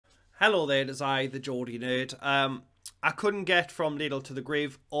Hello there, it is I, the Geordie Nerd. I couldn't get from Ladle to the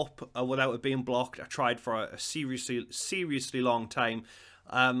Grave up without it being blocked. I tried for a seriously long time.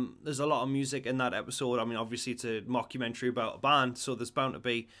 There's a lot of music in that episode. I mean, obviously it's a mockumentary about a band, so there's bound to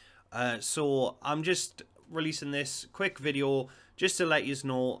be. So I'm just releasing this quick video just to let you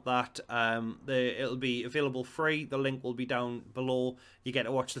know that it'll be available free. The link will be down below. You get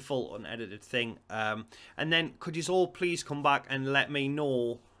to watch the full unedited thing. And then could you all please come back and let me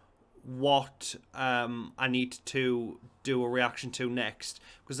know what I need to do a reaction to next,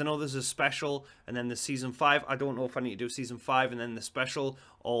 because I know there's a special and then the season 5. I don't know if I need to do season 5 and then the special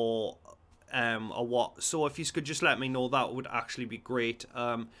or what. So if you could just let me know, that would actually be great.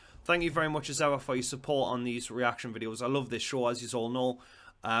 Thank you very much as ever for your support on these reaction videos. I love this show, as you all know,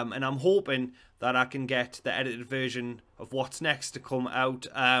 and I'm hoping that I can get the edited version of what's next to come out.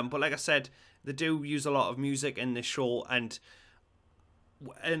 But like I said, they do use a lot of music in this show, and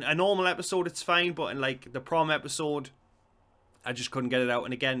in a normal episode it's fine, but in like the prom episode I just couldn't get it out.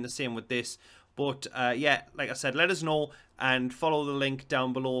 And again, the same with this. But yeah, like I said, let us know and follow the link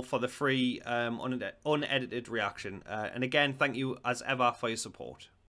down below for the free unedited reaction. And again, thank you as ever for your support.